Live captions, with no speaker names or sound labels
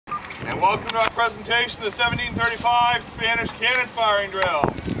And welcome to our presentation of the 1735 Spanish cannon firing drill.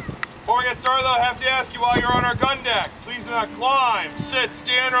 Before we get started though, I have to ask you while you're on our gun deck, please do not climb, sit,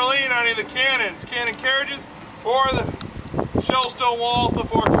 stand, or lean on any of the cannons, cannon carriages, or the shellstone walls of the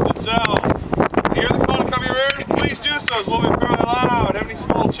fortress itself. If you hear the call to cover your ears, please do so. It's a little bit fairly loud. Have any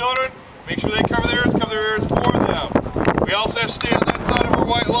small children? Make sure they cover their ears for them. We also have to stay on that side of our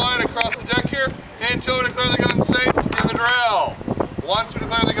white line across the deck here until we declare the gun safe in the drill. Once we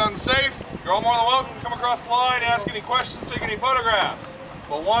declare the gun safe, you're all more than welcome to come across the line, ask any questions, take any photographs.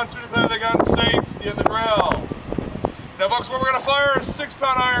 But once we declare the gun safe in the drill. Now folks, what we're going to fire is a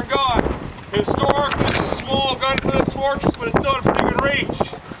 6-pound iron gun. Historically, it's a small gun for this fortress, but it's still at a pretty good reach.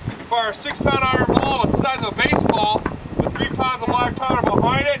 We fire a 6-pound iron ball with the size of a baseball with 3 pounds of black powder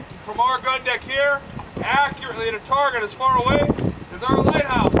behind it from our gun deck here, accurately at a target as far away as our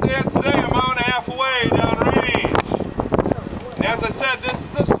lighthouse stands today, a mile and a half away downrange. And as I said, this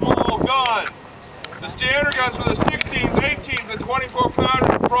is a small gun. The standard guns were the 16s, 18s, and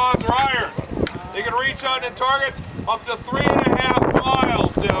 24-pounders of bronze or iron. They can reach out to targets up to 3.5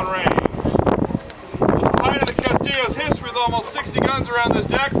 miles downrange. With the height of the Castillo's history with almost 60 guns around this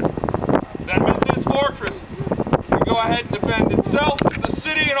deck, that meant this fortress can go ahead and defend itself, the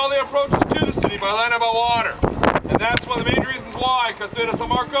city, and all the approaches to the city by land and by water. And that's one of the main reasons why Castillo de San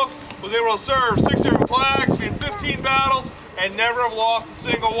Marcos was able to serve 6 different flags, be in 15 battles, and never have lost a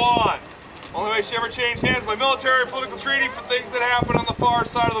single one. Only way she ever changed hands by military or political treaty for things that happen on the far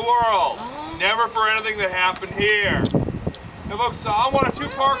side of the world. Never for anything that happened here. Now folks, I'm one of 2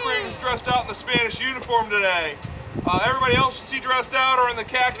 park rangers dressed out in the Spanish uniform today. Everybody else you see dressed out or in the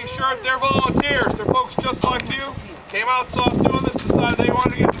khaki shirt, they're volunteers. They're folks just like you. Came out, saw us doing this, decided they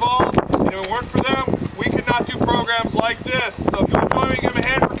wanted to get involved. And if it weren't for them, we could not do programs like this. So if you'll join me, give them a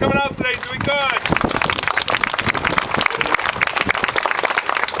hand for coming out today so we could.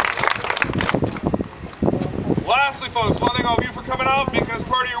 Lastly, folks, one thing I'll give you for coming out, making this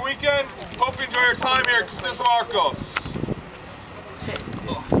part of your weekend. Hope you enjoy your time here at Castillo de San Marcos.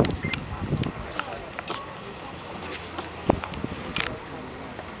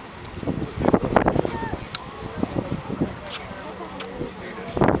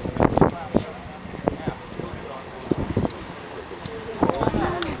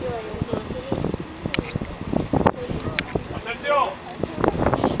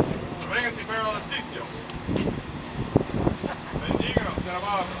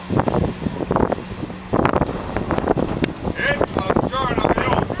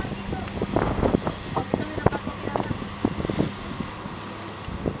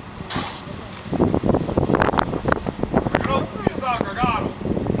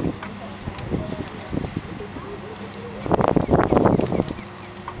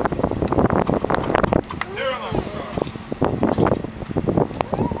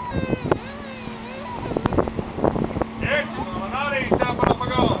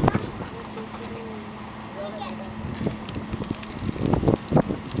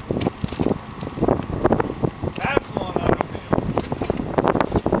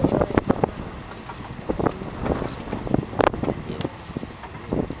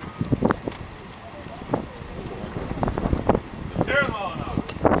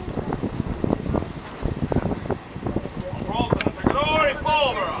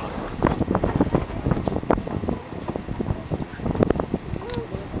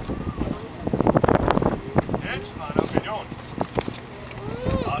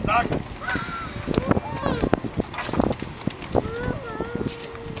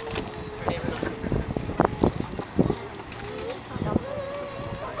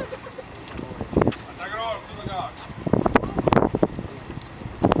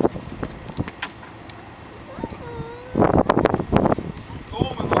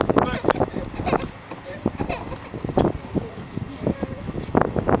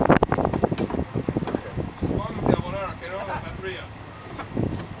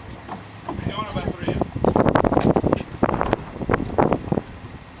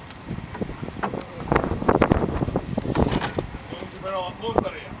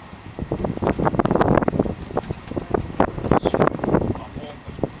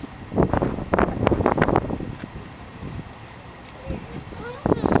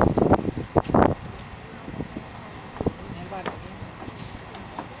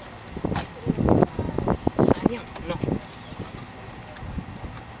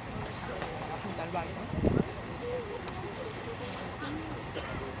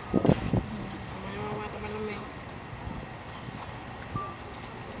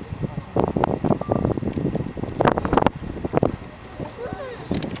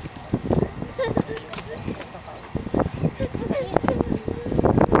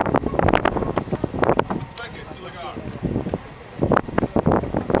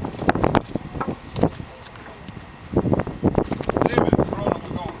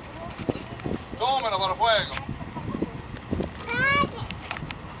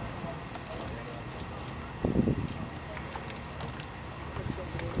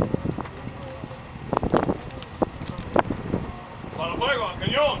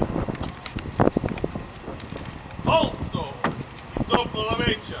 I'll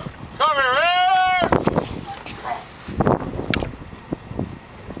meet you. Come here, Ayers!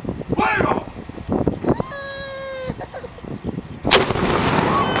 Fuego!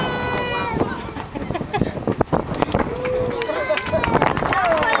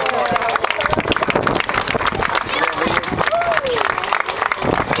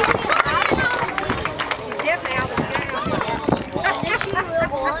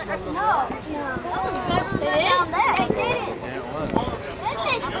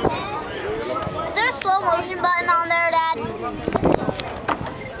 Is there a slow motion button on there, Dad?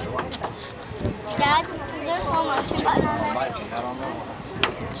 Dad, is there a slow motion button on there?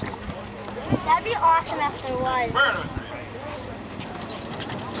 That'd be awesome if there was.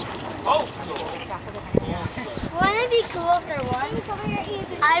 Wouldn't it be cool if there was?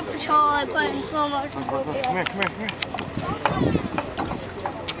 I'd totally put it in slow motion. Come here, come here, come here.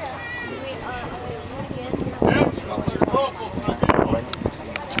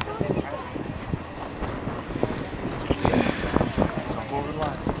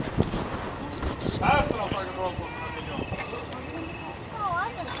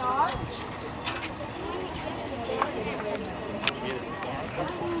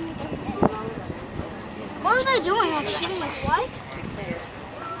 What are they doing? Like shooting a slide?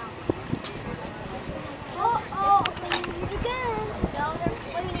 Oh, again. No, they're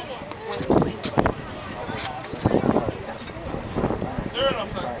playing again.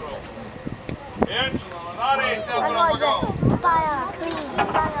 Angela, not 8,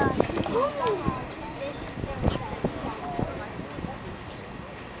 Clean.